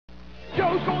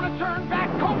Joe's gonna turn back,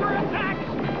 Cobra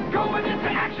attacks! Going into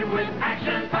action with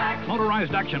action packs!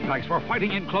 Motorized action packs for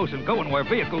fighting in close and going where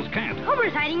vehicles can't.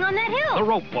 Cobra's hiding on that hill. The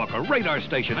rope walker, radar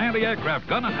station, anti-aircraft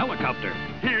gun, and helicopter.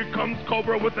 Here comes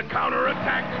Cobra with the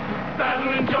counterattack!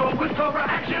 Battling Joe with Cobra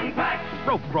action packs!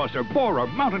 Rope crosser, borer,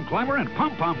 mountain climber, and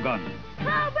pom-pom gun.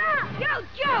 Cobra! Go,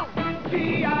 Joe!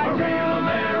 G.I. Real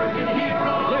American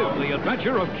hero! Live the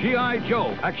adventure of G.I.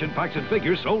 Joe. Action packs and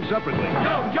figures sold separately.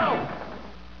 Go, Joe!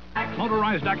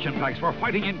 Motorized action packs for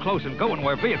fighting in close and going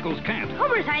where vehicles can't.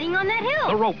 Cobra's hiding on that hill.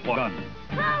 The rope gun.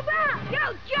 Cobra!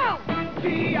 Go, Joe!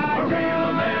 G.I. Real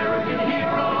American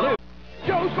hero!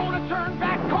 Joe's gonna turn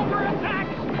back, Cobra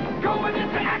attacks! Going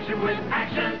into action with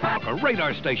action packs! A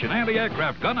radar station,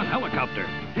 anti-aircraft gun, and helicopter.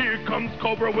 Here comes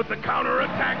Cobra with the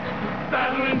counterattack!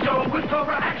 Battling Joe with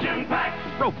Cobra action packs!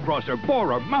 Rope crosser,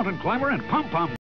 borer, mountain climber, and pom-pom